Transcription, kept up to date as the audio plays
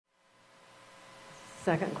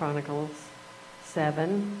2 Chronicles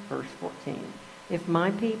 7, verse 14. If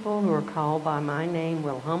my people who are called by my name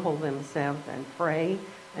will humble themselves and pray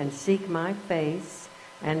and seek my face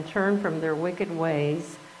and turn from their wicked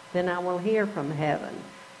ways, then I will hear from heaven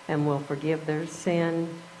and will forgive their sin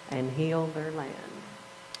and heal their land.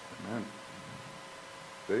 Amen.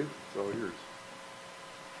 Dave, it's all yours.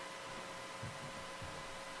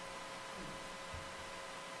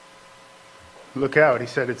 Look out, he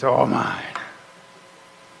said, it's all mine.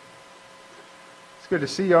 It's good to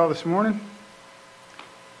see you all this morning.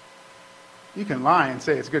 You can lie and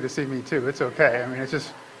say it's good to see me too. It's okay. I mean, it's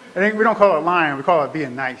just, I think we don't call it lying, we call it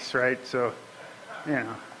being nice, right? So, you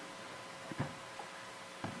know.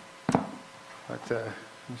 But, let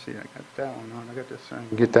me see, I got that one on. I got this one.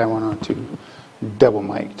 Get that one on too. Double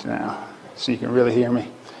mic'd now, so you can really hear me.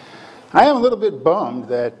 I am a little bit bummed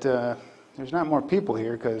that there's not more people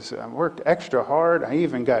here because I worked extra hard. I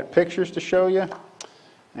even got pictures to show you.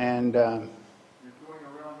 And, You're going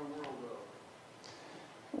around the world, though.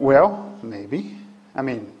 well, maybe. I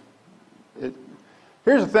mean,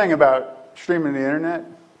 here's the thing about streaming the internet.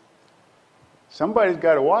 Somebody's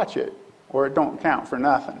got to watch it, or it don't count for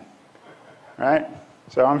nothing, right?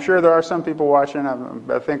 So I'm sure there are some people watching.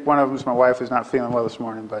 I think one of them is my wife who's not feeling well this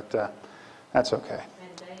morning, but that's okay.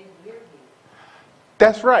 And Dave, we're here.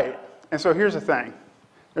 That's right. And so here's the thing.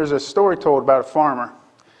 There's a story told about a farmer,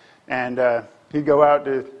 and he'd go out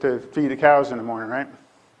to feed the cows in the morning, right?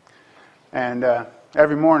 And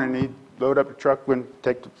every morning he'd load up the truck and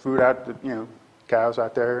take the food out to, cows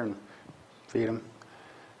out there and feed them.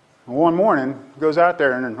 And one morning, he goes out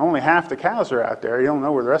there and only half the cows are out there. He don't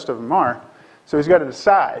know where the rest of them are. So he's got to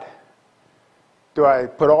decide, do I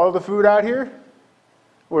put all the food out here?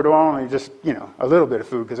 Or do I only just, a little bit of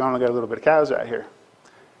food because I only got a little bit of cows out here?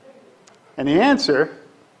 And the answer,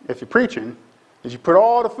 if you're preaching, is you put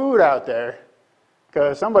all the food out there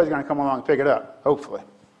because somebody's going to come along and pick it up, hopefully.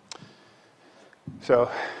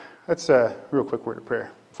 So let's real quick word of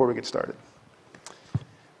prayer before we get started.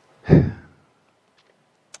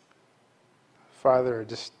 Father,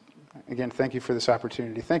 again, thank you for this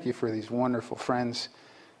opportunity. Thank you for these wonderful friends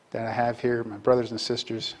that I have here, my brothers and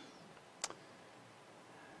sisters.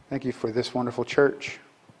 Thank you for this wonderful church,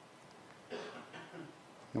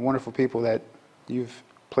 the wonderful people that you've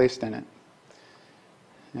placed in it.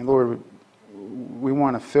 And Lord, we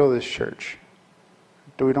want to fill this church.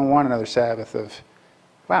 We don't want another Sabbath of,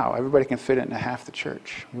 wow, everybody can fit into half the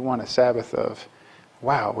church. We want a Sabbath of,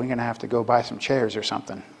 wow, we're going to have to go buy some chairs or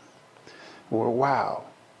something. Or, wow,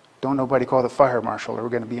 don't nobody call the fire marshal or we're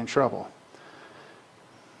going to be in trouble.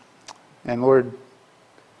 And Lord,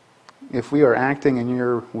 if we are acting in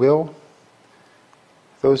your will,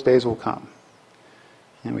 those days will come.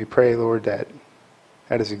 And we pray, Lord, that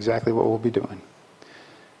is exactly what we'll be doing.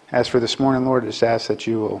 As for this morning, Lord, I just ask that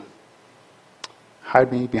you will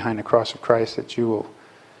hide me behind the cross of Christ, that you will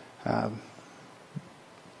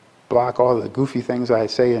block all the goofy things I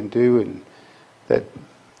say and do, and that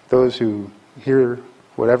those who hear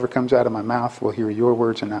whatever comes out of my mouth will hear your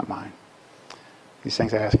words and not mine. These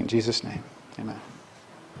things I ask in Jesus' name. Amen.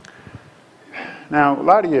 Now, a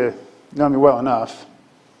lot of you know me well enough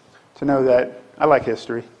to know that I like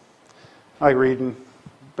history. I like reading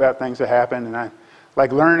about things that happen, and I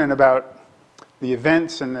like learning about the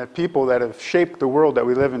events and the people that have shaped the world that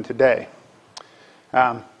we live in today.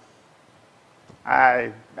 I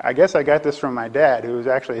guess I got this from my dad, who was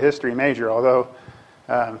actually a history major, although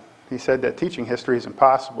he said that teaching history is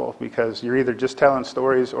impossible because you're either just telling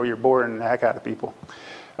stories or you're boring the heck out of people.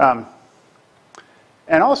 And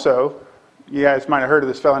also, you guys might have heard of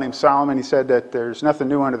this fellow named Solomon. He said that there's nothing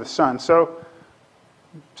new under the sun. So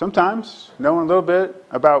sometimes knowing a little bit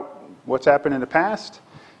about what's happened in the past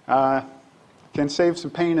can save some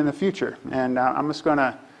pain in the future. And I'm just going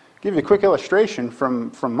to give you a quick illustration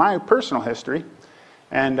from my personal history.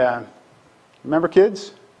 And remember,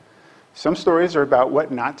 kids, some stories are about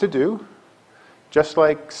what not to do, just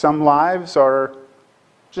like some lives are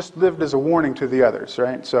just lived as a warning to the others,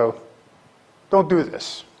 right? So don't do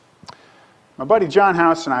this. My buddy John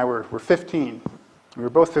House and I were 15. We were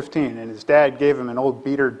both 15, and his dad gave him an old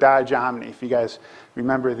beater Dodge Omni. If you guys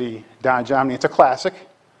remember the Dodge Omni, it's a classic.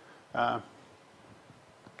 Kind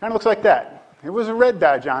of looks like that. It was a red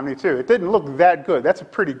Dodge Omni, too. It didn't look that good. That's a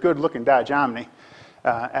pretty good-looking Dodge Omni,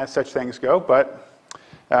 as such things go. But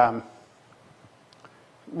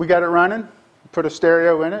we got it running, put a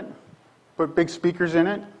stereo in it, put big speakers in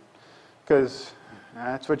it, because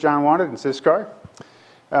that's what John wanted. It's his car.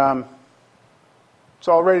 It's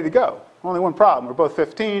all ready to go. Only one problem. We're both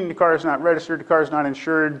 15. The car is not registered. The car is not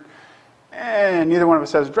insured. And neither one of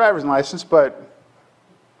us has a driver's license. But,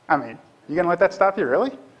 I mean, You going to let that stop you,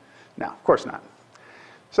 really? No, of course not.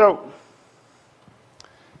 So,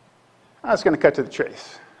 I was going to cut to the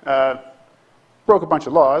chase. Broke a bunch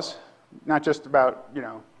of laws, not just about,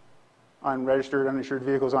 unregistered, uninsured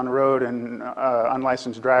vehicles on the road and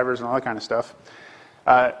unlicensed drivers and all that kind of stuff.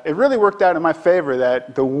 It really worked out in my favor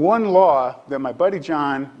that the one law that my buddy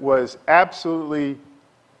John was absolutely,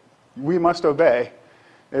 we must obey,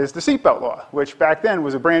 is the seatbelt law, which back then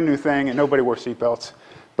was a brand new thing and nobody wore seatbelts.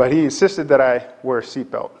 But he insisted that I wear a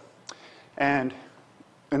seatbelt. And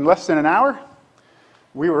in less than an hour,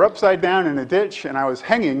 we were upside down in a ditch and I was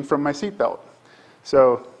hanging from my seatbelt.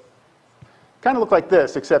 So, kind of looked like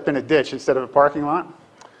this, except in a ditch instead of a parking lot.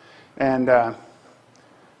 And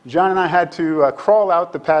John and I had to crawl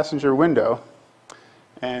out the passenger window.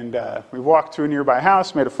 And we walked to a nearby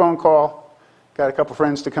house, made a phone call, got a couple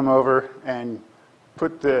friends to come over, and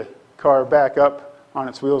put the car back up on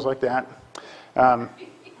its wheels like that.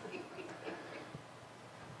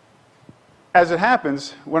 As it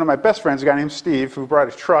happens, one of my best friends, a guy named Steve, who brought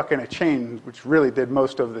a truck and a chain, which really did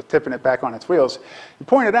most of the tipping it back on its wheels, he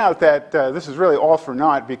pointed out that this is really all for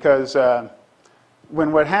naught because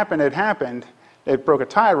when what happened had happened, it broke a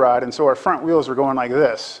tie rod, and so our front wheels were going like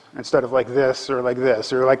this instead of like this or like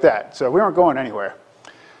this or like that. So we weren't going anywhere.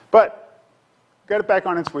 But got it back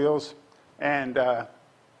on its wheels, and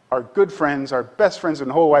our good friends, our best friends in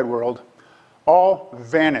the whole wide world, all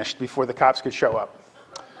vanished before the cops could show up.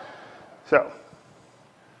 So,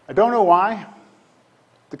 I don't know why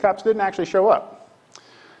the cops didn't actually show up.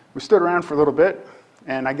 We stood around for a little bit,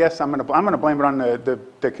 and I guess I'm going to blame it on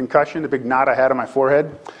the concussion, the big knot I had on my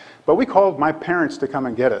forehead. But we called my parents to come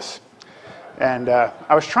and get us. And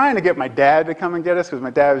I was trying to get my dad to come and get us because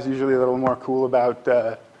my dad was usually a little more cool about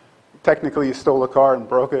technically you stole a car and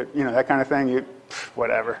broke it, that kind of thing.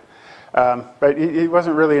 Whatever. But he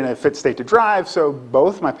wasn't really in a fit state to drive, so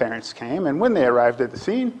both my parents came, and when they arrived at the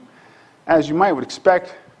scene, as you might would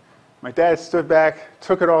expect, my dad stood back,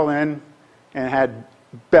 took it all in, and had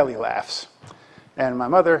belly laughs. And my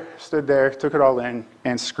mother stood there, took it all in,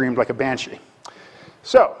 and screamed like a banshee.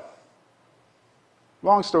 So,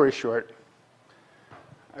 long story short,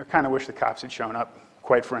 I kind of wish the cops had shown up,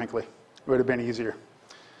 quite frankly. It would have been easier.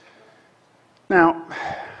 Now,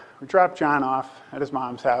 we dropped John off at his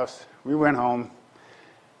mom's house. We went home,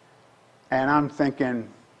 and I'm thinking,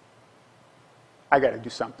 I got to do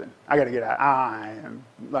something. I got to get out. I am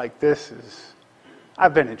like,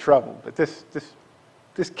 I've been in trouble, but this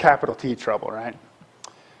capital T trouble, right?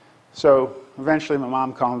 So eventually my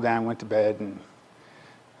mom calmed down, went to bed, and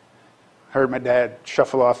heard my dad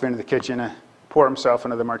shuffle off into the kitchen, pour himself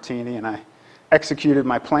another martini, and I executed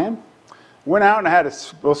my plan. Went out and I had a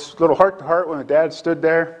little heart-to-heart when my dad stood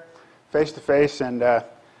there, face-to-face, and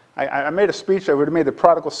I made a speech that would have made the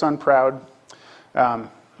prodigal son proud.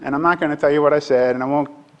 And I'm not going to tell you what I said, and I won't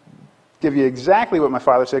give you exactly what my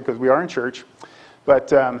father said because we are in church. But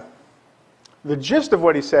the gist of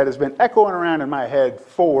what he said has been echoing around in my head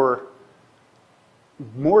for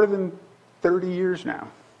more than 30 years now.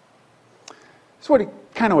 That's what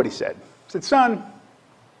he said. He said, son,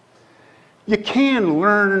 you can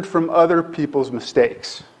learn from other people's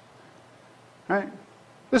mistakes. Right?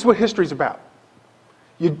 This is what history's about.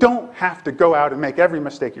 You don't have to go out and make every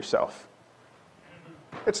mistake yourself.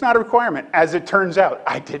 It's not a requirement, as it turns out.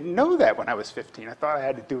 I didn't know that when I was 15. I thought I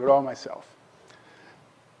had to do it all myself.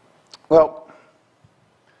 Well,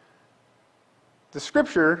 the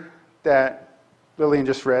scripture that Lillian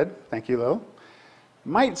just read, thank you, Lil,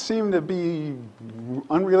 might seem to be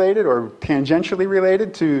unrelated or tangentially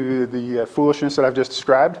related to the foolishness that I've just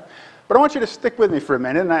described. But I want you to stick with me for a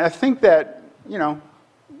minute, and I think that,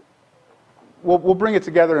 we'll bring it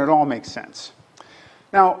together and it all makes sense.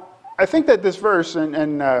 Now, I think that this verse in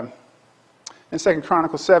 2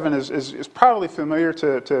 Chronicles 7 is probably familiar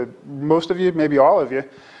to most of you, maybe all of you.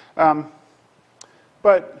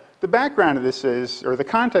 But the background of this is, or the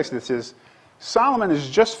context of this is, Solomon has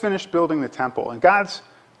just finished building the temple, and God's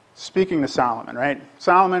speaking to Solomon, right?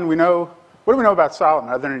 Solomon, what do we know about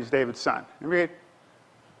Solomon other than he's David's son?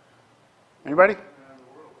 Anybody?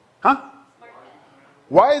 Huh?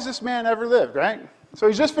 Why has this man ever lived, right? So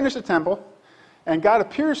he's just finished the temple. And God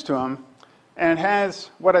appears to him and has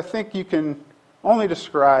what I think you can only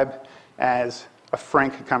describe as a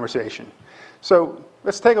frank conversation. So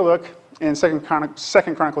let's take a look in 2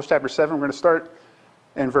 Chronicles chapter 7. We're going to start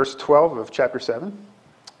in verse 12 of chapter 7.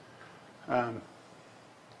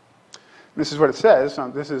 This is what it says.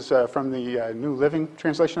 This is from the New Living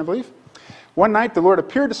Translation, I believe. One night the Lord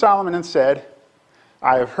appeared to Solomon and said,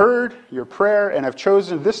 I have heard your prayer and have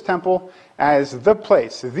chosen this temple as the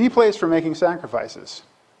place for making sacrifices.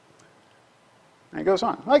 And he goes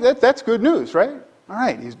on. Like that's good news, right? All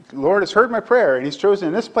right, the Lord has heard my prayer, and he's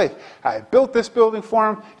chosen this place. I built this building for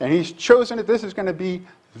him, and he's chosen it. This is going to be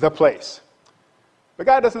the place. But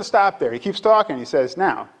God doesn't stop there. He keeps talking. He says,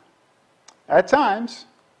 now, at times,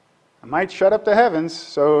 I might shut up the heavens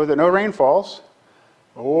so that no rain falls,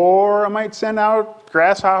 or I might send out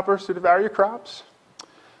grasshoppers to devour your crops,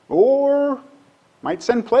 or might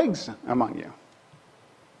send plagues among you.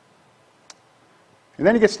 And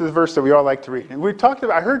then he gets to the verse that we all like to read. And we talked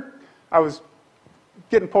about, I was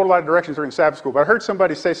getting pulled a lot of directions during Sabbath school, but I heard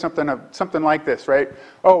somebody say something like this, right?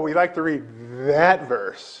 Oh, we like to read that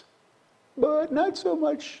verse, but not so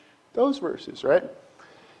much those verses, right?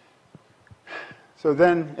 So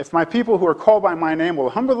then, if my people who are called by my name will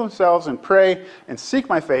humble themselves and pray and seek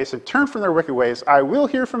my face and turn from their wicked ways, I will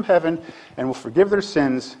hear from heaven and will forgive their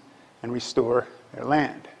sins and restore their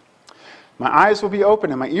land. My eyes will be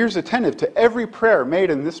open and my ears attentive to every prayer made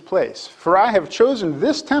in this place. For I have chosen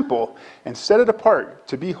this temple and set it apart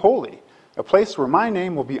to be holy, a place where my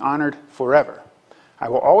name will be honored forever. I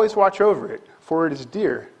will always watch over it, for it is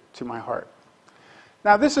dear to my heart.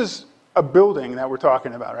 Now this is a building that we're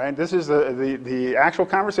talking about, right? This is the actual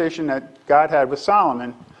conversation that God had with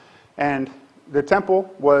Solomon, and the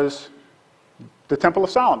temple was the Temple of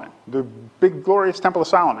Solomon, the big glorious Temple of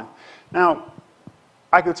Solomon. Now,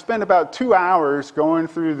 I could spend about 2 hours going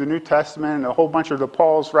through the New Testament and a whole bunch of the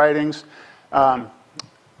Paul's writings, but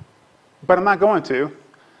I'm not going to.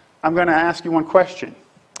 I'm going to ask you one question.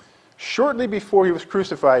 Shortly before he was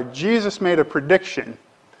crucified, Jesus made a prediction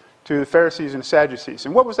to the Pharisees and the Sadducees.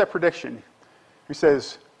 And what was that prediction? He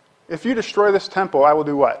says, if you destroy this temple, I will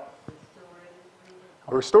do what?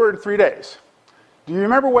 I'll restore it in 3 days. Do you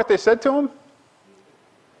remember what they said to him?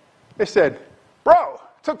 They said, bro,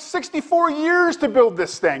 it took 64 years to build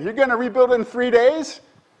this thing. You're going to rebuild it in 3 days?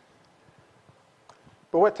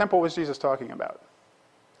 But what temple was Jesus talking about?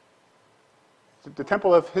 The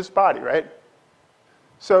temple of his body, right?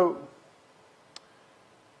 So,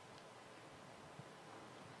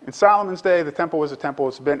 in Solomon's day, the temple was a temple.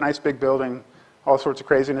 It's a nice big building, all sorts of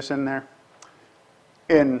craziness in there.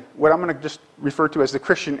 In what I'm going to just refer to as the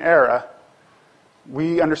Christian era,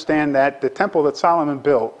 we understand that the temple that Solomon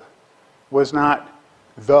built was not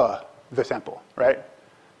the temple, right?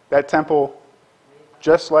 That temple,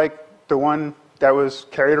 just like the one that was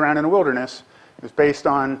carried around in the wilderness, was based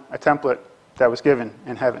on a template that was given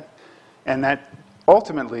in heaven. And that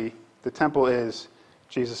ultimately, the temple is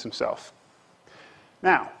Jesus himself.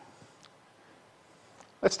 Now,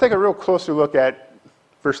 let's take a real closer look at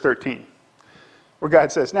verse 13, where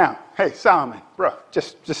God says, now, hey, Solomon, bro,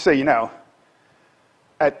 just so you know,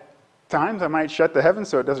 at times I might shut the heavens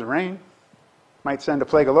so it doesn't rain, might send a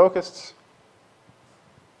plague of locusts,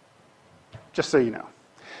 just so you know.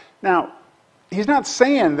 Now, he's not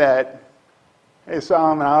saying that, hey,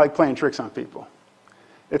 Solomon, I like playing tricks on people.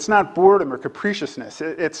 It's not boredom or capriciousness.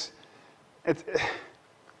 It's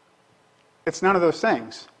none of those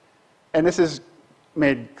things. And this is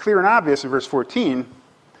made clear and obvious in verse 14,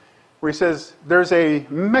 where he says there's a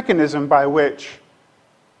mechanism by which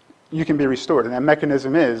you can be restored. And that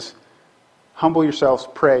mechanism is humble yourselves,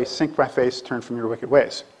 pray, sink my face, turn from your wicked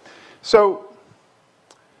ways. So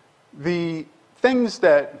the things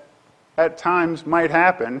that at times might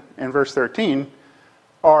happen in verse 13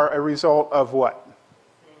 are a result of what?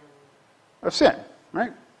 Of sin,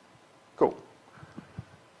 right? Cool.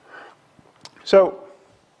 So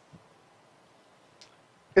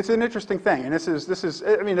it's an interesting thing, and this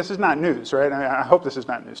is not news, right? I hope this is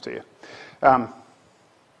not news to you.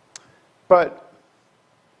 But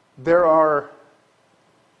there are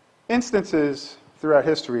instances throughout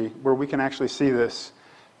history where we can actually see this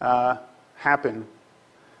happen,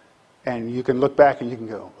 and you can look back and you can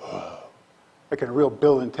go, whoa, like in a real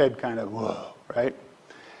Bill and Ted kind of whoa, right?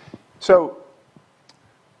 So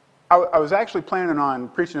I was actually planning on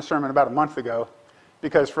preaching a sermon about a month ago,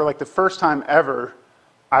 because for like the first time ever,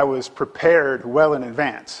 I was prepared well in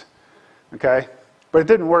advance, okay? But it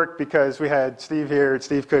didn't work because we had Steve here, and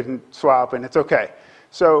Steve couldn't swap, and it's okay.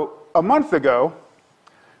 So a month ago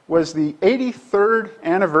was the 83rd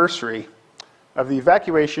anniversary of the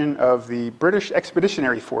evacuation of the British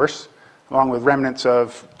Expeditionary Force, along with remnants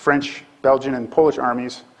of French, Belgian, and Polish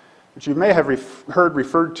armies, which you may have heard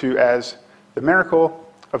referred to as the Miracle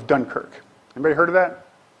of Dunkirk. Anybody heard of that?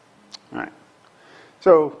 All right.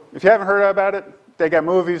 So if you haven't heard about it, they got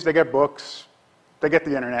movies, they got books, they get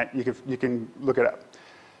the internet. You can look it up.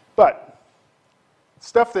 But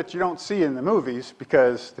stuff that you don't see in the movies,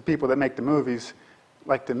 because the people that make the movies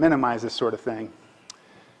like to minimize this sort of thing,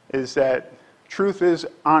 is that truth is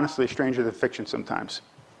honestly stranger than fiction sometimes.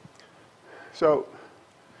 So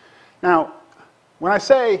now, when I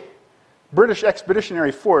say British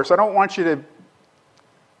Expeditionary Force, I don't want you to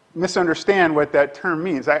misunderstand what that term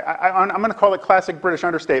means. I'm going to call it classic British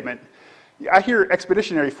understatement. I hear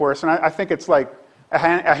Expeditionary Force, and I think it's like a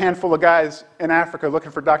handful of guys in Africa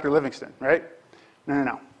looking for Dr. Livingstone, right?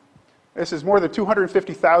 No. This is more than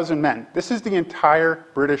 250,000 men. This is the entire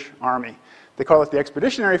British Army. They call it the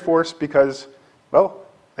Expeditionary Force because, well,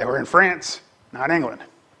 they were in France, not England,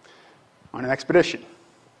 on an expedition.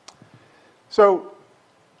 So,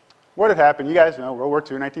 what had happened? You guys know, World War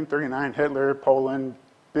II, 1939, Hitler, Poland,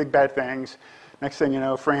 big bad things. Next thing you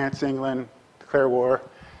know, France, England, declare war.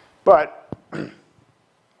 But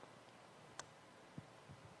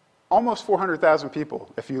almost 400,000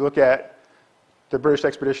 people, if you look at the British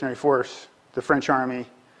Expeditionary Force, the French Army,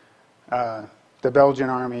 the Belgian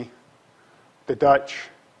Army, the Dutch,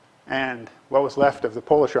 and what was left of the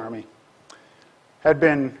Polish Army, had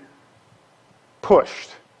been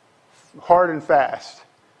pushed hard and fast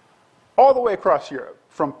all the way across Europe,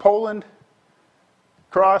 from Poland,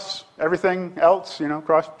 across everything else,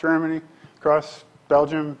 across Germany, across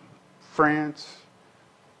Belgium, France,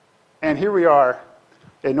 and here we are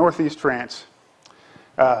in northeast France,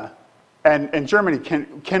 and Germany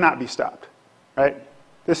cannot be stopped, right?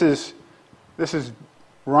 This is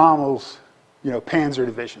Rommel's, Panzer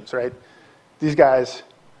divisions, right? These guys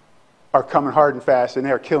are coming hard and fast, and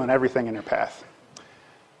they are killing everything in their path.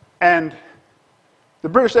 And the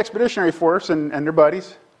British Expeditionary Force and their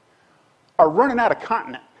buddies are running out of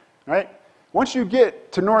continent, right? Once you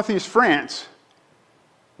get to northeast France,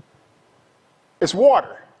 it's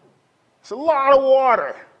water. It's a lot of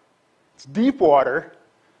water. It's deep water,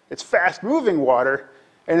 it's fast-moving water,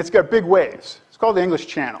 and it's got big waves. It's called the English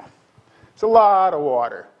Channel. It's a lot of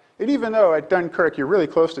water. And even though at Dunkirk you're really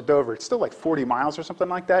close to Dover, it's still like 40 miles or something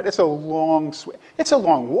like that. It's a long swim. It's a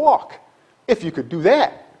long walk, if you could do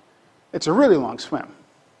that. It's a really long swim.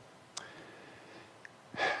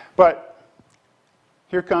 But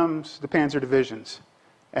here comes the Panzer divisions,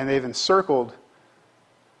 and they've encircled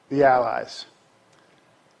the Allies.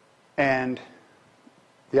 And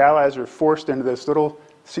the Allies are forced into this little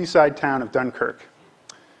seaside town of Dunkirk,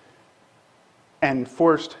 and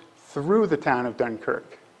forced through the town of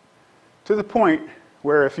Dunkirk, to the point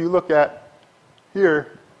where if you look at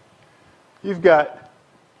here, you've got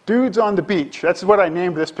dudes on the beach. That's what I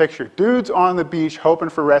named this picture. Dudes on the beach hoping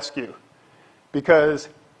for rescue, because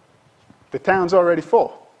the town's already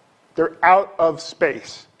full. They're out of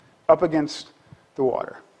space, up against the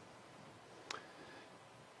water.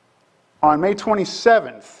 On May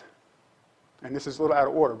 27th, and this is a little out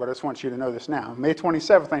of order, but I just want you to know this now. May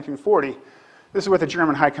 27th, 1940, this is what the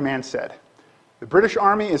German High Command said. The British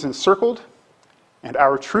Army is encircled, and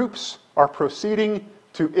our troops are proceeding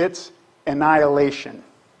to its annihilation.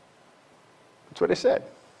 That's what they said.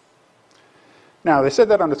 Now, they said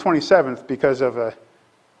that on the 27th because of a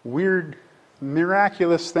weird,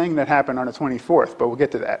 miraculous thing that happened on the 24th, but we'll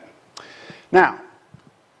get to that. Now,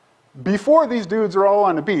 before these dudes are all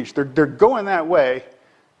on the beach, they're going that way,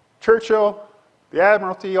 Churchill, the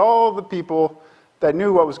Admiralty, all the people that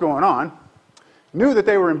knew what was going on, knew that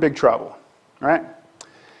they were in big trouble, right?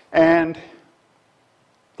 And the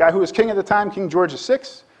guy who was king at the time, King George VI,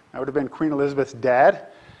 that would have been Queen Elizabeth's dad,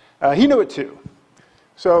 he knew it too.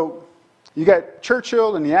 So you got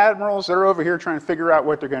Churchill and the admirals that are over here trying to figure out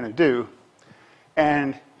what they're going to do.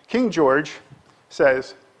 And King George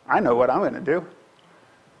says, I know what I'm going to do.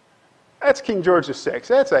 That's King George VI.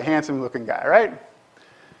 That's a handsome-looking guy, right?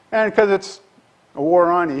 And because it's a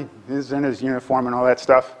war on, he's in his uniform and all that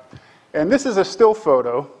stuff. And this is a still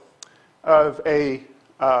photo of a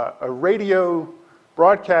radio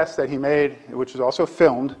broadcast that he made, which was also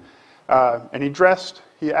filmed. And he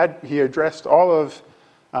addressed all of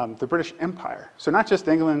the British Empire. So not just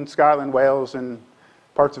England, Scotland, Wales, and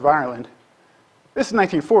parts of Ireland. This is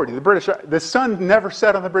 1940. The sun never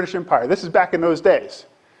set on the British Empire. This is back in those days.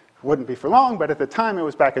 It wouldn't be for long, but at the time it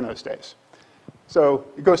was back in those days. So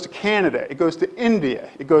it goes to Canada, it goes to India,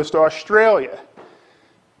 it goes to Australia.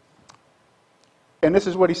 And this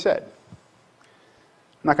is what he said.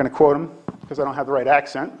 I'm not going to quote him because I don't have the right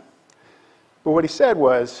accent. But what he said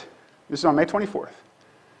was, this is on May 24th.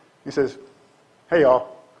 He says, hey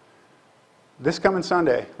y'all, this coming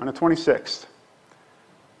Sunday on the 26th,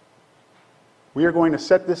 we are going to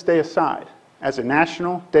set this day aside as a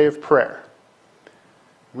national day of prayer.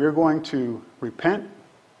 We are going to repent,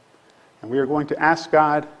 and we are going to ask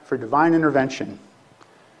God for divine intervention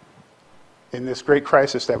in this great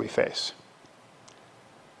crisis that we face.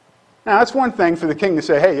 Now, that's one thing for the king to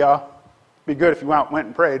say, hey, y'all, it'd be good if you went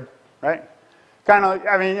and prayed, right? Kind of,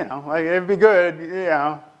 like it'd be good,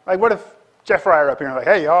 like what if Jeff Fryer up here, like,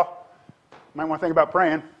 hey, y'all, might want to think about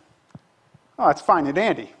praying. Oh, that's fine and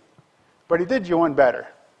dandy. But he did you one better.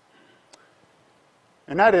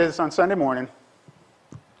 And that is, on Sunday morning,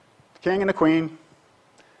 the king and the queen,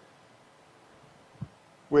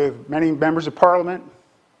 with many members of Parliament,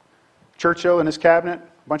 Churchill and his cabinet,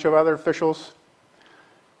 a bunch of other officials,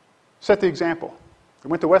 set the example. They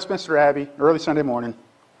went to Westminster Abbey early Sunday morning.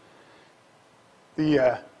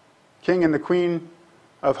 The king and the queen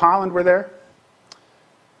of Holland were there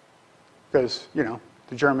because,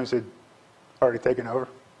 the Germans had already taken over,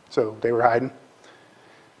 so they were hiding.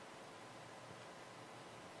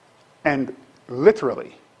 And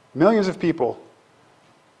literally, millions of people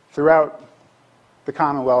throughout the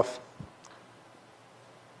Commonwealth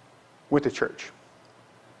went to church.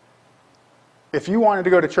 If you wanted to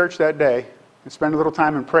go to church that day and spend a little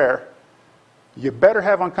time in prayer, you better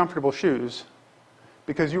have uncomfortable shoes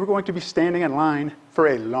because you were going to be standing in line for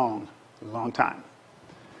a long, long time.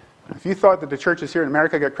 If you thought that the churches here in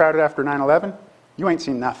America got crowded after 9/11, you ain't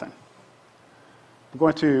seen nothing. I'm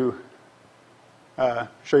going to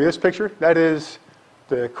show you this picture. That is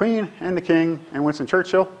the Queen and the King and Winston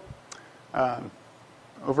Churchill.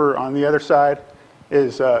 Over on the other side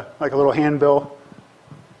is like a little handbill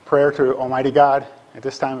prayer to Almighty God at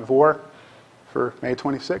this time of war for May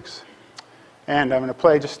 26th. And I'm going to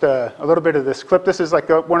play just a little bit of this clip. This is like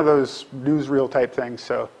one of those newsreel type things.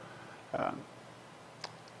 So,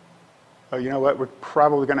 oh, you know what? We're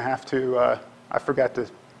probably going to have to, I forgot to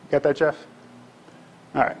get that, Jeff?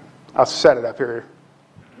 All right. I'll set it up here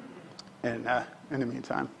in the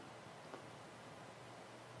meantime.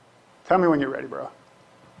 Tell me when you're ready, bro.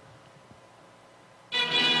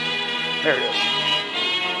 There it is.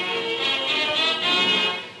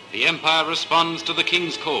 The Empire responds to the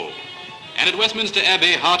King's call. And at Westminster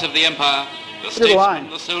Abbey, heart of the Empire, the Look at the line.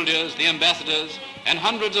 statesmen, the soldiers, the ambassadors, and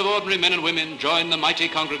hundreds of ordinary men and women join the mighty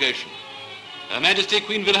congregation. Her Majesty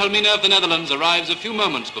Queen Wilhelmina of the Netherlands arrives a few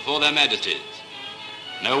moments before their Majesties.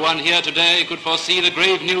 No one here today could foresee the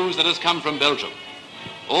grave news that has come from Belgium.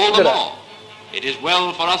 All the more, it is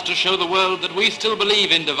well for us to show the world that we still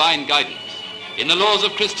believe in divine guidance, in the laws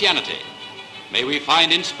of Christianity. May we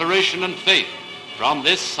find inspiration and faith from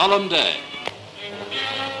this solemn day.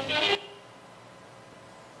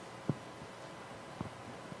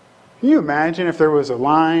 Can you imagine if there was a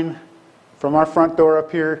line from our front door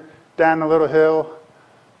up here, down the little hill,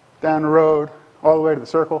 down the road, all the way to the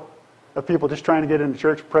circle, of people just trying to get into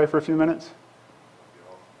church and pray for a few minutes?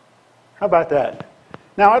 How about that?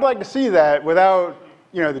 Now, I'd like to see that without,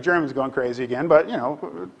 the Germans going crazy again, but,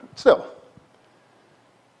 still.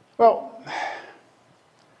 Well,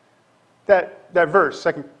 that verse,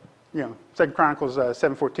 Second Chronicles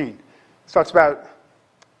 7:14, it talks about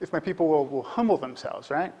if my people will humble themselves,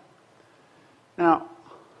 right? Now,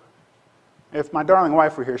 if my darling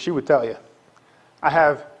wife were here, she would tell you, I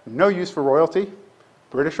have no use for royalty,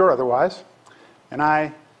 British or otherwise, and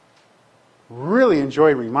I really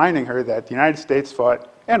enjoy reminding her that the United States fought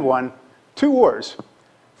and won 2 wars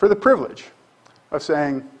for the privilege of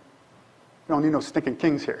saying, you don't need no stinking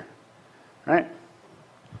kings here, right?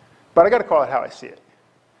 But I got to call it how I see it.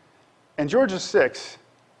 And George VI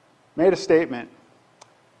made a statement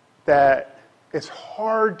that it's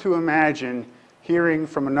hard to imagine hearing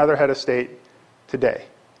from another head of state today,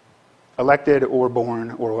 elected or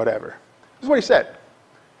born or whatever. This is what he said.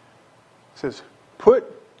 He says, put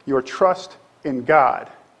your trust in God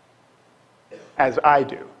as I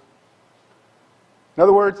do. In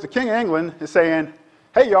other words, the King of England is saying,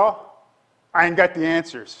 hey, y'all, I ain't got the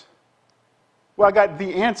answers. Well, I got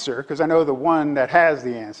the answer because I know the one that has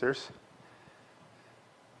the answers.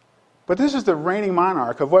 But this is the reigning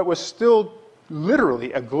monarch of what was still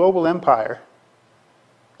literally a global empire.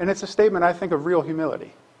 And it's a statement, I think, of real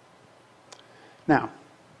humility. Now,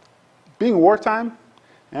 being wartime,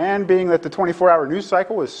 and being that the 24-hour news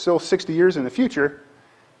cycle is still 60 years in the future,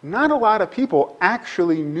 not a lot of people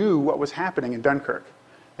actually knew what was happening in Dunkirk.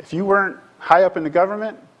 If you weren't high up in the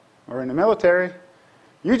government or in the military,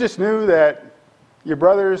 you just knew that your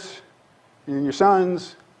brothers and your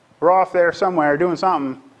sons were off there somewhere doing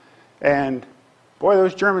something, and boy,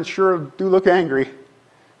 those Germans sure do look angry,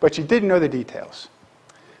 but you didn't know the details.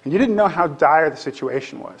 And you didn't know how dire the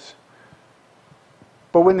situation was.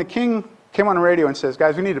 But when the king came on the radio and says,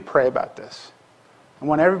 guys, we need to pray about this, I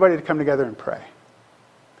want everybody to come together and pray.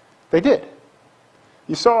 They did.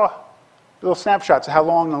 You saw little snapshots of how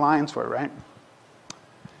long the lines were, right?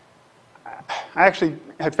 I actually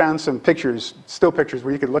had found some pictures, still pictures,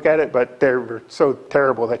 where you could look at it, but they were so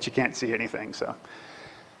terrible that you can't see anything. So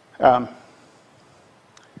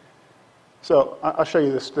I'll show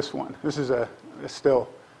you this one. This is a still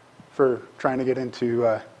for trying to get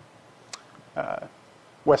into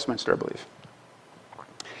Westminster, I believe.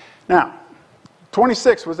 Now,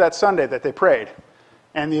 26 was that Sunday that they prayed,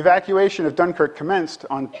 and the evacuation of Dunkirk commenced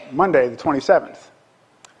on Monday, the 27th.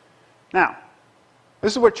 Now,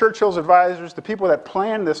 this is what Churchill's advisors, the people that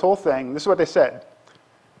planned this whole thing, this is what they said.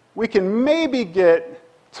 We can maybe get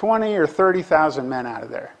 20 or 30,000 men out of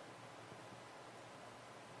there.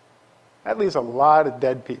 That leaves a lot of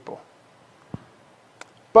dead people.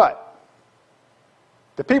 But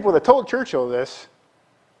the people that told Churchill this,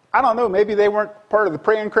 I don't know, maybe they weren't part of the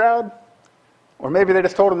praying crowd, or maybe they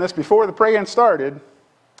just told him this before the praying started.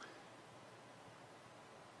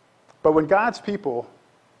 But when God's people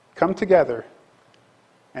come together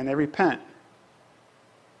and they repent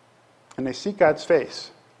and they seek God's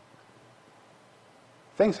face,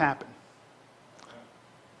 things happen.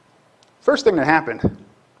 First thing that happened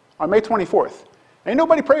on May 24th, ain't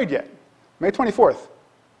nobody prayed yet. May 24th,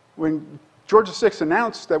 when George VI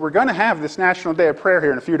announced that we're going to have this National Day of Prayer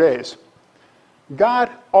here in a few days,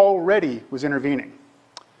 God already was intervening.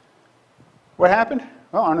 What happened?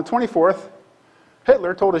 Well, on the 24th,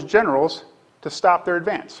 Hitler told his generals to stop their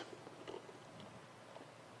advance.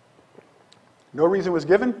 No reason was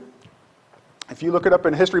given. If you look it up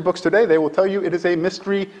in history books today, they will tell you it is a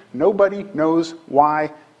mystery. Nobody knows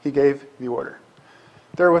why he gave the order.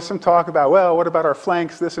 There was some talk about, well, what about our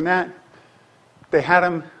flanks, this and that? They had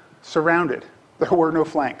them surrounded. There were no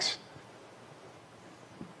flanks.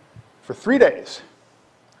 For 3 days,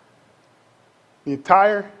 the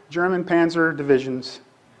entire German panzer divisions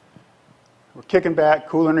were kicking back,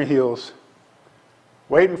 cooling their heels,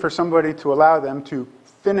 waiting for somebody to allow them to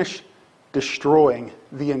finish destroying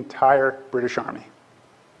the entire British Army.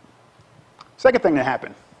 Second thing that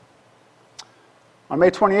happened. On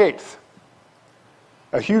May 28th,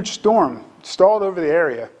 a huge storm stalled over the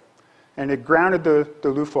area, and it grounded the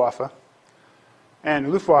Luftwaffe. And the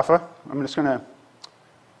Luftwaffe, I'm just going to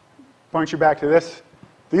point you back to this.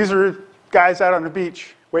 These are guys out on the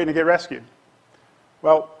beach waiting to get rescued.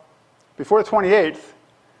 Well, before the 28th,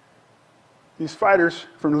 these fighters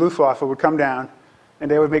from the Luftwaffe would come down,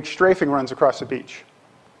 and they would make strafing runs across the beach.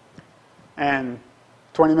 And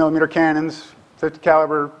 20 millimeter cannons, 50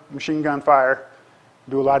 caliber machine gun fire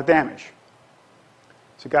do a lot of damage.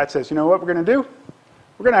 So God says, you know what we're going to do?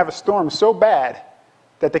 We're going to have a storm so bad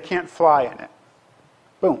that they can't fly in it.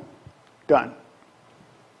 Boom. Done.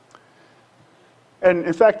 And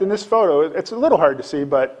in fact, in this photo, it's a little hard to see,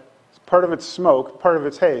 but part of it's smoke, part of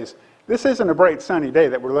it's haze. This isn't a bright sunny day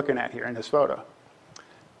that we're looking at here in this photo.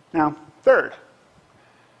 Now, third,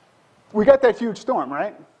 we got that huge storm,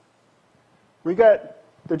 right? We got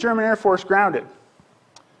the German Air Force grounded.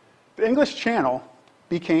 The English Channel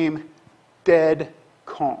became dead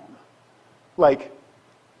calm, like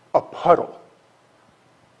a puddle,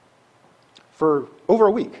 for over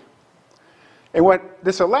a week. And what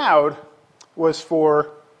this allowed was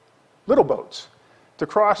for little boats to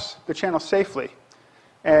cross the channel safely.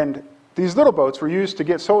 And these little boats were used to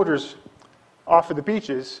get soldiers off of the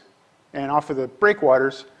beaches and off of the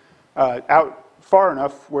breakwaters out far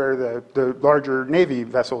enough where the larger Navy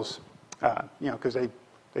vessels, because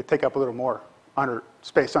they take up a little more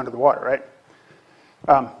space under the water,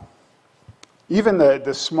 right? Even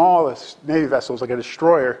the smallest Navy vessels, like a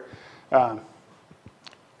destroyer,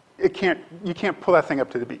 you can't pull that thing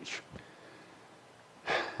up to the beach.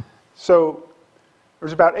 So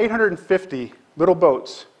there's about 850 little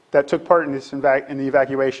boats that took part in the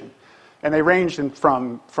evacuation, and they ranged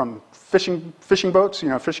from fishing boats,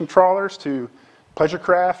 fishing trawlers, to pleasure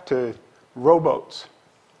craft, to rowboats.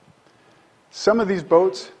 Some of these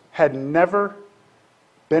boats had never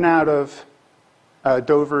been out of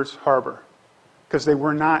Dover's harbor because they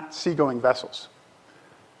were not seagoing vessels.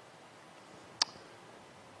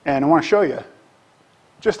 And I want to show you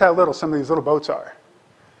just how little some of these little boats are.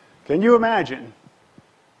 Can you imagine?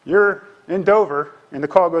 You're in Dover, and the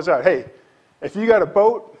call goes out, hey, if you got a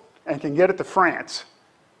boat and can get it to France,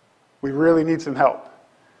 we really need some help.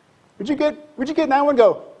 Would you get in that one and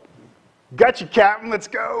go, got you, Captain, let's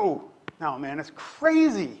go? No, man, it's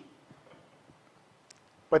crazy.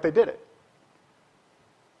 But they did it.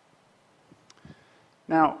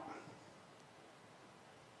 Now,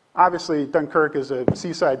 obviously, Dunkirk is a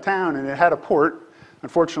seaside town, and it had a port.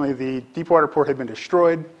 Unfortunately, the Deepwater port had been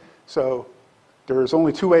destroyed, so there was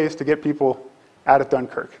only two ways to get people out of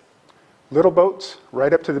Dunkirk. Little boats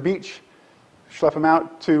right up to the beach, schlep them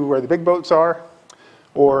out to where the big boats are,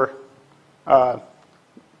 or the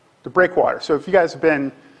breakwater. So if you guys have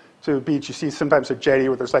been to the beach, you see sometimes a jetty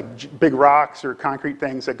where there's like big rocks or concrete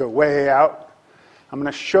things that go way out. I'm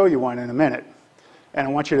going to show you one in a minute. And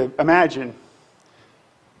I want you to imagine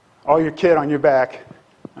all your kid on your back,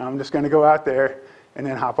 I'm just going to go out there and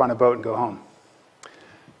then hop on a boat and go home.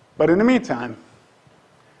 But in the meantime,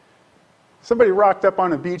 somebody rocked up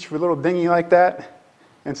on a beach with a little dinghy like that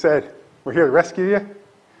and said, "We're here to rescue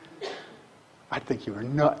you," I'd think you were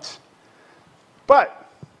nuts. But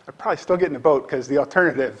I'd probably still get in the boat because the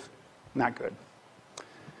alternative, not good.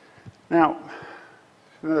 Now,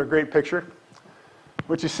 another great picture.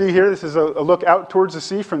 What you see here, this is a look out towards the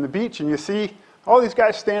sea from the beach, and you see all these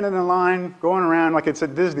guys standing in line, going around like it's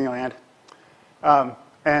at Disneyland.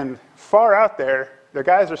 And far out there, the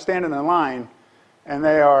guys are standing in line, and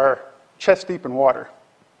they are chest deep in water.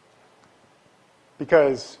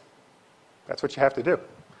 Because that's what you have to do.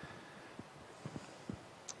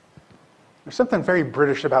 There's something very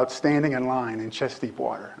British about standing in line in chest deep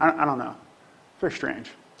water. I don't know. Very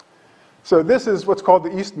strange. So this is what's called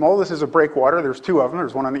the East Mole. This is a breakwater. There's two of them.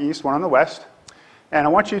 There's one on the east, one on the west. And I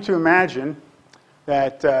want you to imagine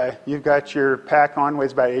that you've got your pack on,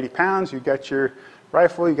 weighs about 80 pounds. You've got your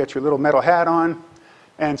rifle. You've got your little metal hat on.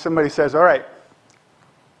 And somebody says, "All right,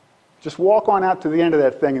 just walk on out to the end of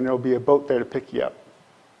that thing and there'll be a boat there to pick you up.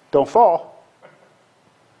 Don't fall."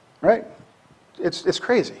 Right? It's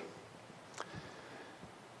crazy.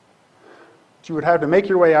 But you would have to make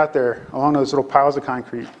your way out there along those little piles of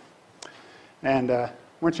concrete. And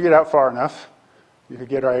once you get out far enough, you could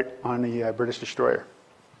get right on the British destroyer.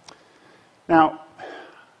 Now,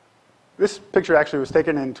 this picture actually was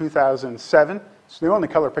taken in 2007. It's the only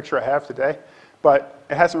color picture I have today, but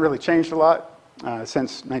it hasn't really changed a lot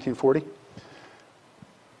since 1940.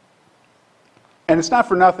 And it's not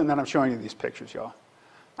for nothing that I'm showing you these pictures, y'all.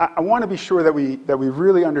 I want to be sure that we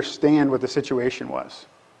really understand what the situation was.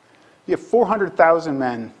 You have 400,000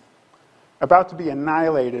 men about to be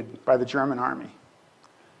annihilated by the German army.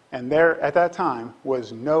 And there, at that time,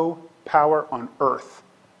 was no power on earth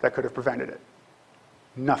that could have prevented it.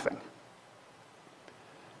 Nothing.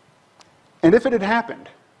 And if it had happened,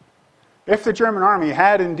 if the German army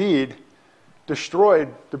had indeed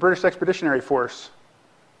destroyed the British Expeditionary Force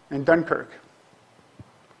in Dunkirk,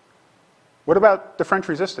 what about the French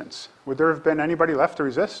resistance? Would there have been anybody left to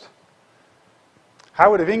resist? How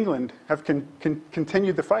would England have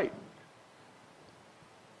continued the fight?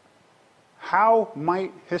 How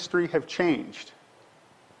might history have changed?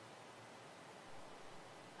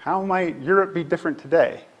 How might Europe be different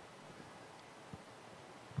today?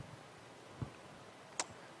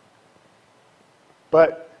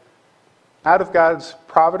 But out of God's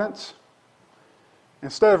providence,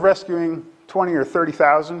 instead of rescuing 20 or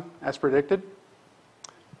 30,000 as predicted,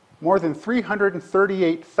 more than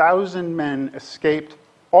 338,000 men escaped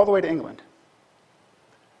all the way to England.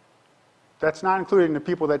 That's not including the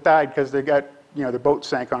people that died because they got, their boat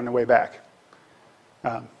sank on the way back.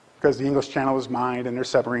 Because the English Channel was mined and there's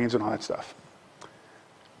submarines and all that stuff.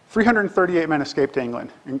 338 men escaped to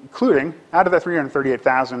England, including, out of that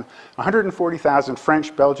 338,000, 140,000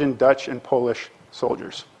 French, Belgian, Dutch, and Polish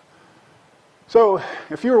soldiers. So,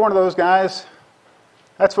 if you were one of those guys,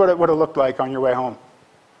 that's what it would have looked like on your way home.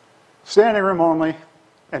 Standing room only,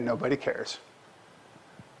 and nobody cares.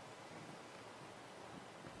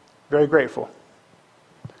 Very grateful.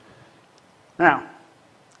 Now,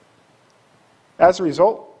 as a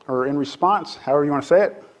result, or in response, however you want to say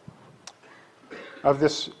it, of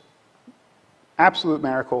this absolute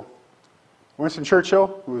miracle, Winston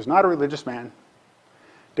Churchill, who was not a religious man,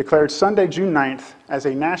 declared Sunday, June 9th, as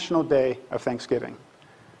a national day of Thanksgiving.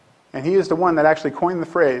 And he is the one that actually coined the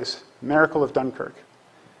phrase, Miracle of Dunkirk.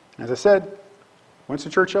 And as I said,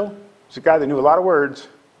 Winston Churchill was a guy that knew a lot of words,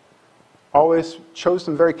 always chose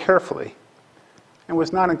them very carefully, and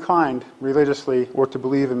was not inclined religiously or to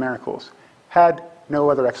believe in miracles. Had no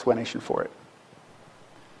other explanation for it.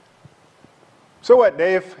 So what,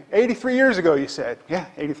 Dave? 83 years ago, you said. Yeah,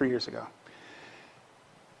 83 years ago.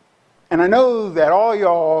 And I know that all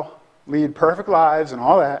y'all lead perfect lives and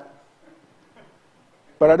all that,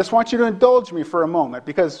 but I just want you to indulge me for a moment,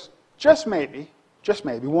 because just maybe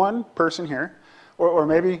one person here, or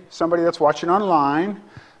maybe somebody that's watching online,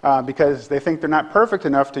 because they think they're not perfect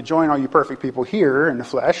enough to join all you perfect people here in the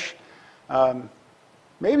flesh,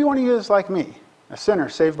 maybe one of you is like me, a sinner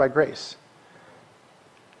saved by grace.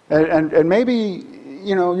 And maybe,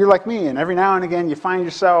 you're like me, and every now and again you find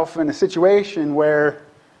yourself in a situation where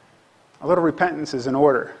a little repentance is in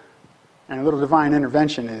order, and a little divine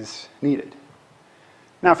intervention is needed.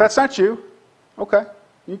 Now, if that's not you, okay,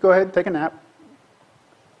 you go ahead and take a nap.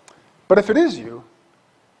 But if it is you,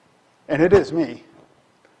 and it is me,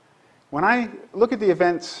 when I look at the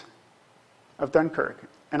events of Dunkirk,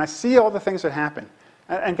 and I see all the things that happen,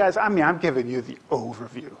 and guys, I'm giving you the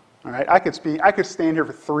overview. All right, I could stand here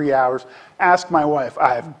for 3 hours, ask my wife.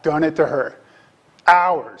 I have done it to her.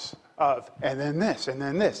 hours of, and then this,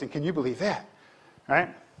 and can you believe that? Right?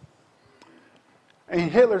 And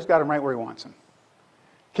Hitler's got him right where he wants him.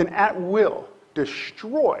 Can at will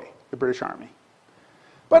destroy the British Army.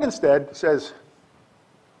 But instead says,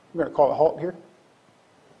 we're going to call a halt here. Does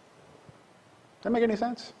that make any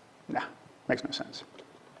sense? No, makes no sense.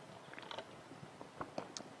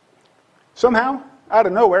 Somehow, out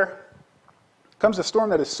of nowhere, comes a storm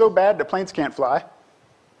that is so bad that planes can't fly.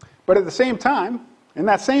 But at the same time, in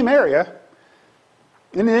that same area,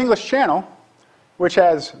 in the English Channel, which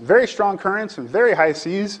has very strong currents and very high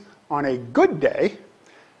seas, on a good day,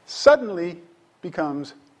 suddenly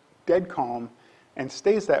becomes dead calm and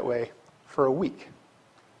stays that way for a week,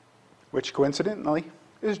 which coincidentally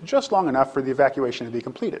is just long enough for the evacuation to be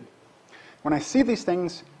completed. When I see these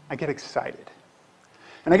things, I get excited.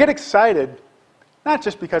 And I get excited not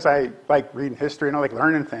just because I like reading history and I like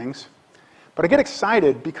learning things, but I get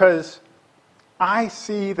excited because I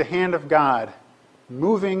see the hand of God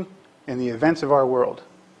moving in the events of our world.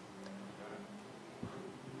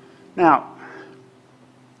 Now,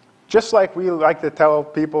 just like we like to tell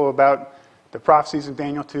people about the prophecies of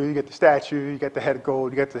Daniel 2, you get the statue, you get the head of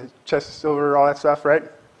gold, you get the chest of silver, all that stuff, right?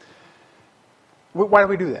 Why do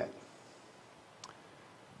we do that?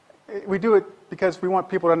 We do it because we want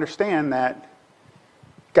people to understand that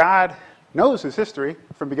God knows his history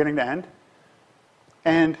from beginning to end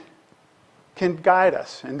and can guide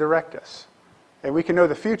us and direct us. And we can know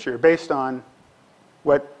the future based on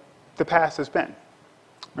what the past has been,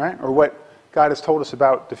 right? Or what God has told us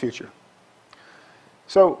about the future.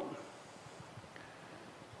 So,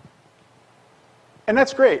 and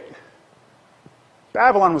that's great.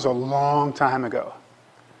 Babylon was a long time ago.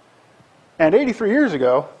 And 83 years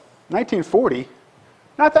ago, 1940,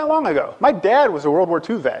 not that long ago, my dad was a World War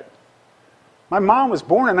II vet. My mom was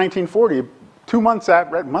born in 1940, 2 months,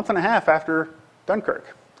 a month and a half after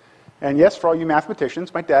Dunkirk. And yes, for all you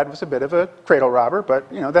mathematicians, my dad was a bit of a cradle robber, but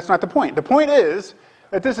that's not the point. The point is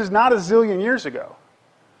that this is not a zillion years ago.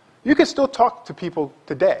 You can still talk to people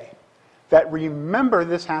today that remember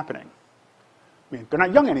this happening. I mean, they're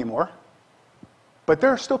not young anymore, but there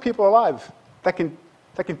are still people alive that can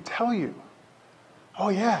tell you, oh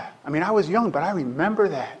yeah, I mean, I was young, but I remember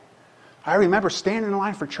that. I remember standing in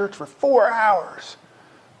line for church for 4 hours,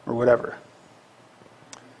 or whatever.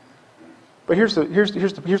 But here's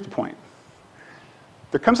the point.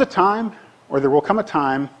 There comes a time, or there will come a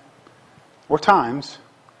time, or times,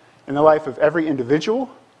 in the life of every individual,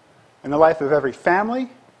 in the life of every family,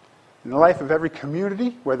 in the life of every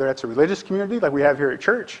community, whether that's a religious community like we have here at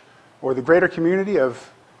church, or the greater community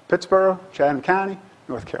of Pittsburgh, Chatham County,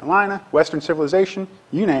 North Carolina, Western civilization,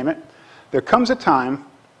 you name it, there comes a time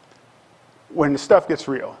when the stuff gets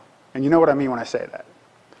real. And you know what I mean when I say that.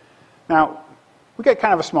 Now, we got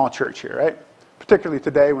kind of a small church here, right? Particularly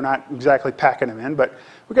today, we're not exactly packing them in, but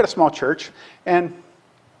we got a small church. And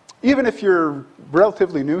even if you're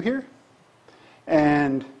relatively new here,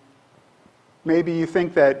 and maybe you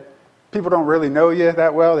think that people don't really know you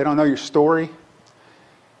that well, they don't know your story,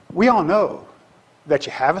 we all know that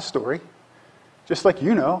you have a story, just like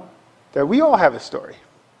you know that we all have a story.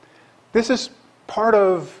 This is part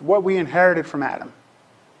of what we inherited from Adam.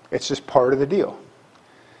 It's just part of the deal.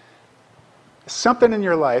 Something in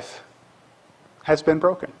your life has been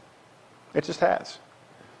broken. It just has.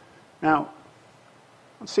 Now,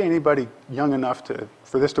 I don't see anybody young enough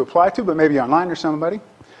for this to apply to, but maybe online or somebody.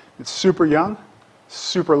 It's super young,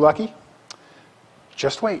 super lucky.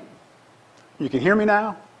 Just wait. You can hear me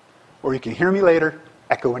now, or you can hear me later,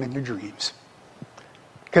 echoing in your dreams.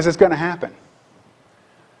 Because it's going to happen.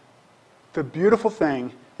 The beautiful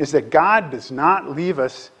thing is that God does not leave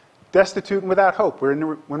us destitute and without hope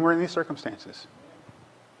when we're in these circumstances.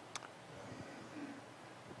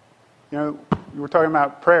 You were talking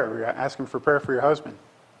about prayer. We were asking for prayer for your husband,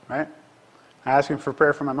 right? Asking for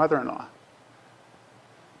prayer for my mother-in-law.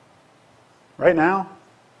 Right now,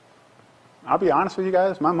 I'll be honest with you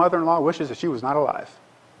guys, my mother-in-law wishes that she was not alive.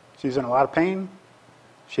 She's in a lot of pain.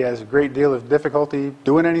 She has a great deal of difficulty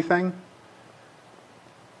doing anything.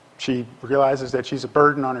 She realizes that she's a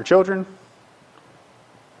burden on her children.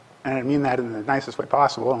 And I mean that in the nicest way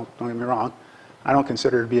possible, don't get me wrong. I don't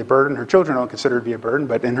consider her to be a burden. Her children don't consider her to be a burden,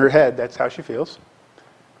 but in her head, that's how she feels.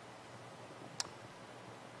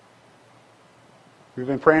 We've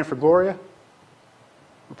been praying for Gloria.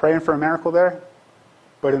 We're praying for a miracle there.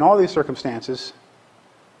 But in all these circumstances,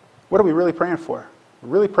 what are we really praying for? We're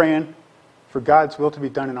really praying for God's will to be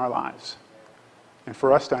done in our lives. And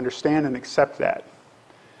for us to understand and accept that.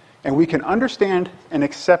 And we can understand and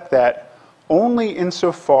accept that only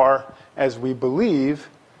insofar as we believe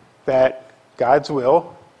that God's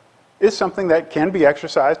will is something that can be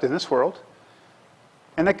exercised in this world,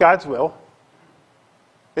 and that God's will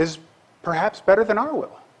is perhaps better than our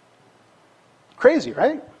will. Crazy,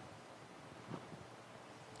 right?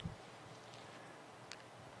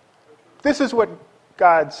 This is what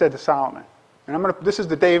God said to Solomon. And this is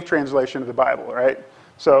the Dave translation of the Bible, right?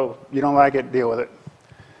 So you don't like it, deal with it.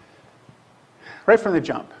 Right from the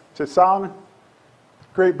jump. It said, Solomon,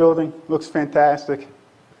 great building, looks fantastic.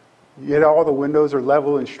 Yet all the windows are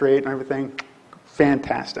level and straight and everything.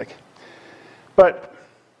 Fantastic. But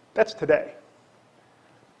that's today.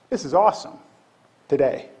 This is awesome.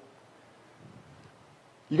 Today.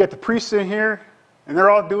 You got the priests in here, and they're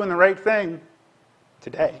all doing the right thing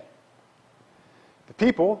today. The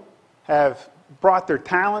people have brought their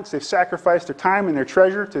talents, they've sacrificed their time and their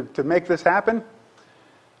treasure to make this happen.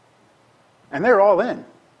 And they're all in.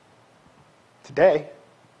 Today.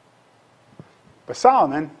 But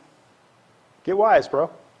Solomon, get wise, bro.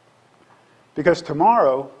 Because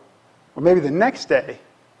tomorrow, or maybe the next day,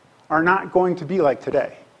 are not going to be like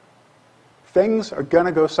today. Things are going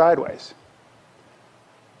to go sideways.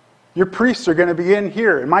 Your priests are going to be in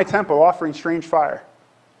here in my temple offering strange fire.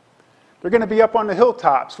 They're going to be up on the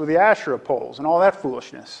hilltops with the Asherah poles and all that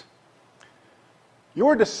foolishness.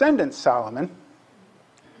 Your descendants, Solomon,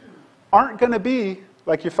 aren't going to be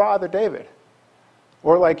like your father David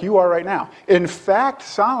or like you are right now. In fact,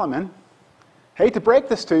 Solomon, hate to break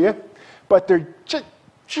this to you, but there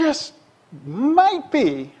just might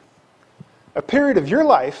be a period of your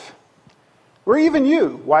life where even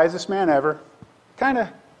you, wisest man ever, kind of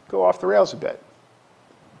go off the rails a bit.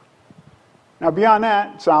 Now, beyond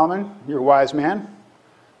that, Solomon, you're a wise man.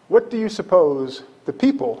 What do you suppose the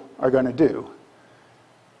people are going to do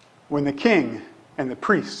when the king and the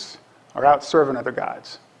priests are out serving other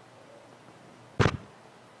gods?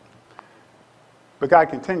 But God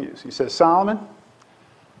continues. He says, Solomon,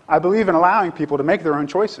 I believe in allowing people to make their own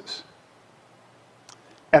choices.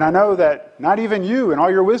 And I know that not even you, in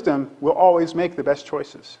all your wisdom, will always make the best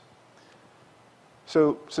choices.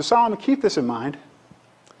 So Solomon, keep this in mind.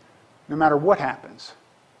 No matter what happens,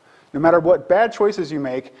 no matter what bad choices you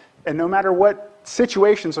make, and no matter what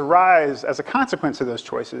situations arise as a consequence of those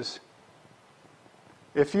choices,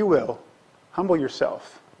 if you will, humble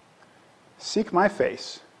yourself, seek my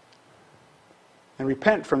face, and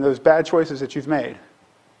repent from those bad choices that you've made.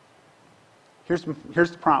 Here's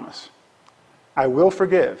the promise. I will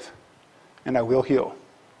forgive, and I will heal.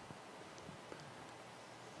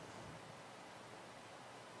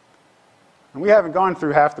 And we haven't gone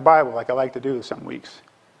through half the Bible like I like to do some weeks,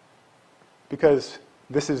 because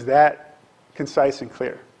this is that concise and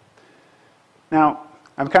clear. Now,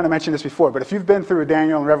 I've kind of mentioned this before, but if you've been through a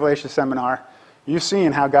Daniel and Revelation seminar, you've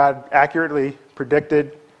seen how God accurately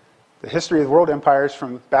predicted the history of the world empires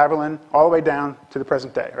from Babylon all the way down to the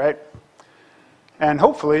present day, right? And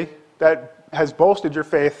hopefully that has bolstered your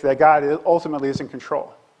faith that God ultimately is in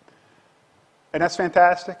control. And that's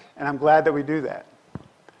fantastic, and I'm glad that we do that.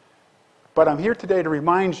 But I'm here today to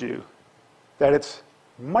remind you that it's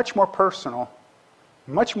much more personal,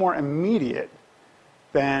 much more immediate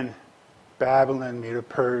than Babylon,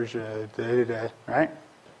 Medo-Persia, right?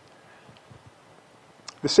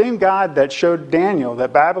 The same God that showed Daniel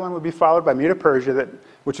that Babylon would be followed by Medo-Persia,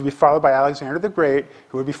 which would be followed by Alexander the Great,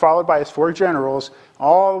 who would be followed by his 4 generals,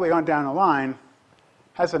 all the way on down the line,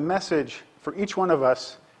 has a message for each one of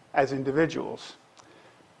us as individuals.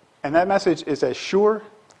 And that message is as sure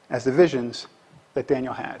as the visions that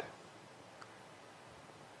Daniel had.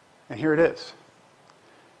 And here it is.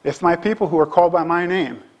 If my people who are called by my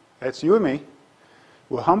name, that's you and me,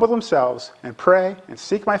 will humble themselves and pray and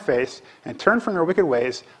seek my face and turn from their wicked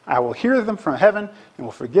ways, I will hear them from heaven and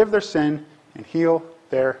will forgive their sin and heal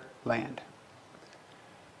their land.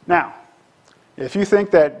 Now, if you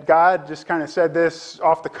think that God just kind of said this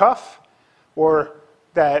off the cuff, or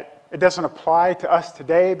that it doesn't apply to us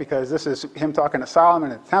today because this is him talking to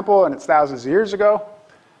Solomon in the temple and it's thousands of years ago,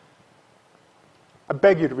 I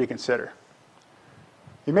beg you to reconsider.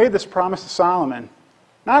 He made this promise to Solomon,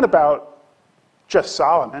 not about just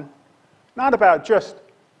Solomon, not about just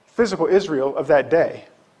physical Israel of that day.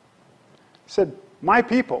 He said, my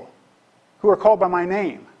people who are called by my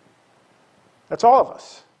name. That's all of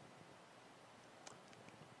us.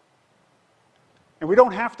 And we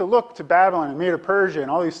don't have to look to Babylon and Medo-Persia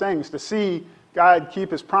and all these things to see God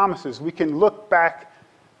keep his promises. We can look back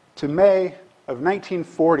to May of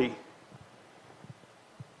 1940.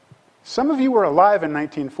 Some of you were alive in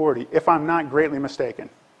 1940, if I'm not greatly mistaken.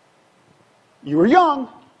 You were young,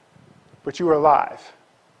 but you were alive.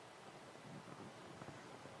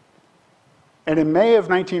 And in May of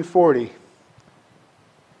 1940,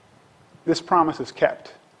 this promise is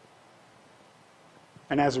kept.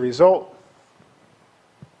 And as a result,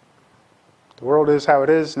 the world is how it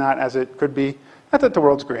is, not as it could be. Not that the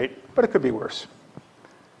world's great, but it could be worse.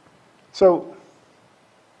 So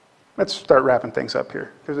let's start wrapping things up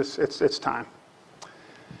here, because it's time.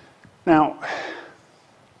 Now,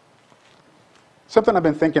 something I've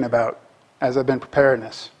been thinking about as I've been preparing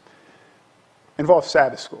this involves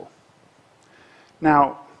Sabbath school.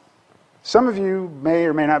 Now, some of you may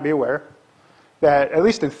or may not be aware that, at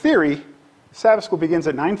least in theory, Sabbath school begins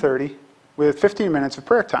at 9:30 with 15 minutes of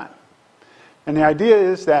prayer time. And the idea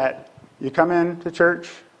is that you come in to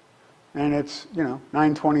church, and it's,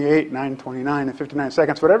 9:28, 9:29, and 59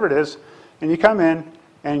 seconds, whatever it is, and you come in,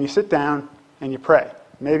 and you sit down, and you pray.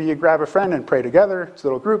 Maybe you grab a friend and pray together, it's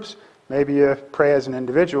little groups. Maybe you pray as an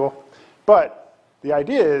individual. But the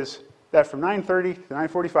idea is that from 9:30 to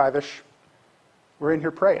 9:45-ish, we're in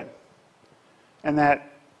here praying. And that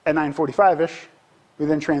at 9:45-ish, we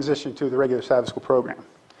then transition to the regular Sabbath school program.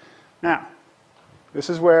 Now, this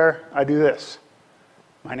is where I do this.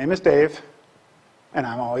 My name is Dave, and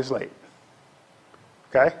I'm always late.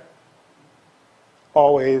 Okay?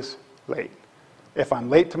 Always late. If I'm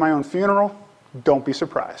late to my own funeral, don't be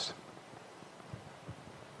surprised.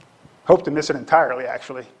 Hope to miss it entirely,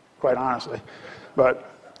 actually, quite honestly. But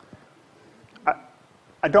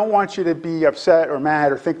I don't want you to be upset or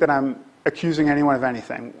mad or think that I'm accusing anyone of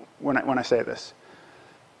anything when I say this.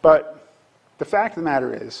 But the fact of the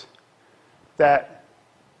matter is that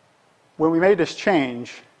when we made this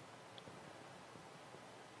change,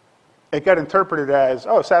 it got interpreted as,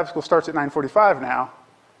 oh, Sabbath school starts at 9:45 now,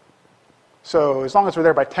 so as long as we're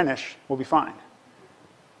there by 10-ish, we'll be fine.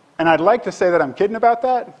 And I'd like to say that I'm kidding about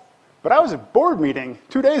that, but I was at board meeting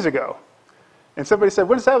 2 days ago, and somebody said,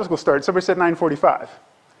 when does Sabbath school start? Somebody said 9:45.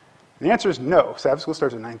 And the answer is no, Sabbath school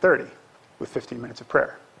starts at 9:30 with 15 minutes of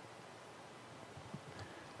prayer.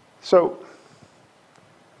 So,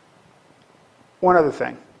 one other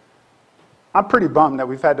thing. I'm pretty bummed that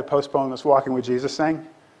we've had to postpone this Walking with Jesus thing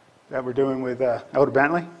that we're doing with Elder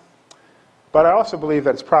Bentley. But I also believe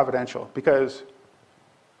that it's providential, because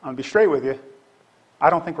I'm going to be straight with you,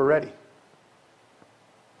 I don't think we're ready.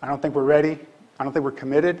 I don't think we're ready. I don't think we're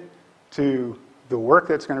committed to the work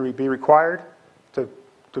that's going to be required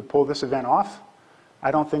to pull this event off.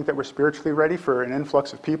 I don't think that we're spiritually ready for an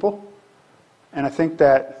influx of people. And I think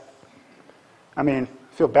that, I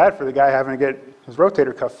feel bad for the guy having to get his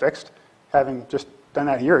rotator cuff fixed, having just done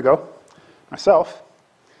that a year ago, myself.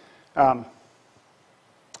 I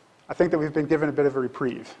think that we've been given a bit of a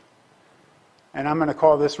reprieve. And I'm going to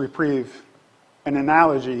call this reprieve an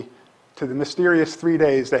analogy to the mysterious 3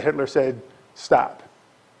 days that Hitler said, stop.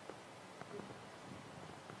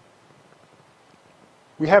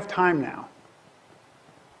 We have time now.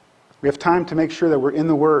 We have time to make sure that we're in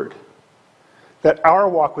the Word, that our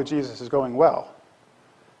walk with Jesus is going well,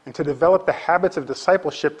 and to develop the habits of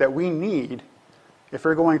discipleship that we need if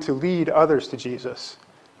we're going to lead others to Jesus,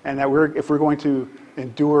 and that if we're going to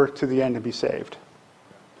endure to the end and be saved.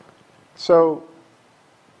 So,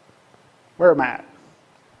 where am I at?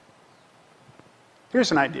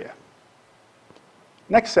 Here's an idea.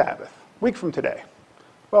 Next Sabbath, week from today.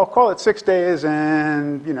 Well, call it 6 days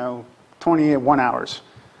and, 21 hours.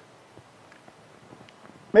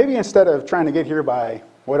 Maybe instead of trying to get here by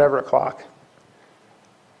whatever o'clock,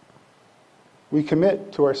 we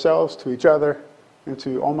commit to ourselves, to each other, and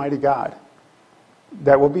to Almighty God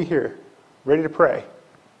that we'll be here, ready to pray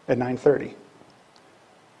at 9:30.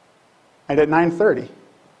 And at 9:30,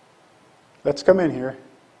 let's come in here,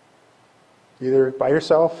 either by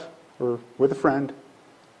yourself or with a friend,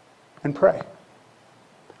 and pray.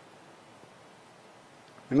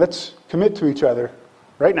 And let's commit to each other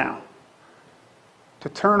right now to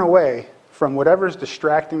turn away from whatever's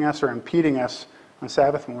distracting us or impeding us on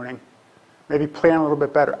Sabbath morning. Maybe plan a little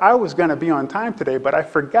bit better. I was going to be on time today, but I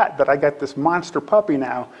forgot that I got this monster puppy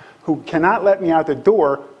now who cannot let me out the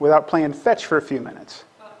door without playing fetch for a few minutes.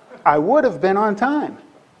 I would have been on time,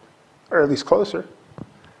 or at least closer.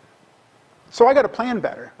 So I got to plan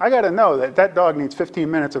better. I got to know that that dog needs 15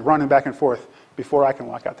 minutes of running back and forth before I can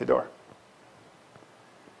walk out the door.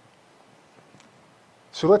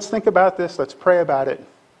 So let's think about this, let's pray about it,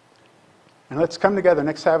 and let's come together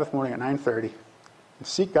next Sabbath morning at 9:30 and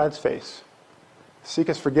seek God's face. Seek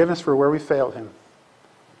His forgiveness for where we failed Him.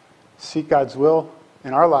 Seek God's will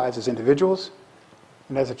in our lives as individuals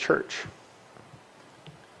and as a church.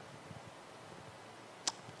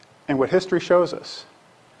 And what history shows us,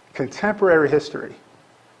 contemporary history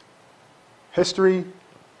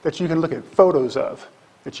that you can look at photos of,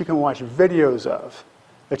 that you can watch videos of,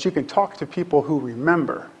 that you can talk to people who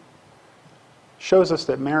remember, shows us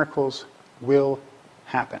that miracles will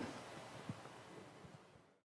happen.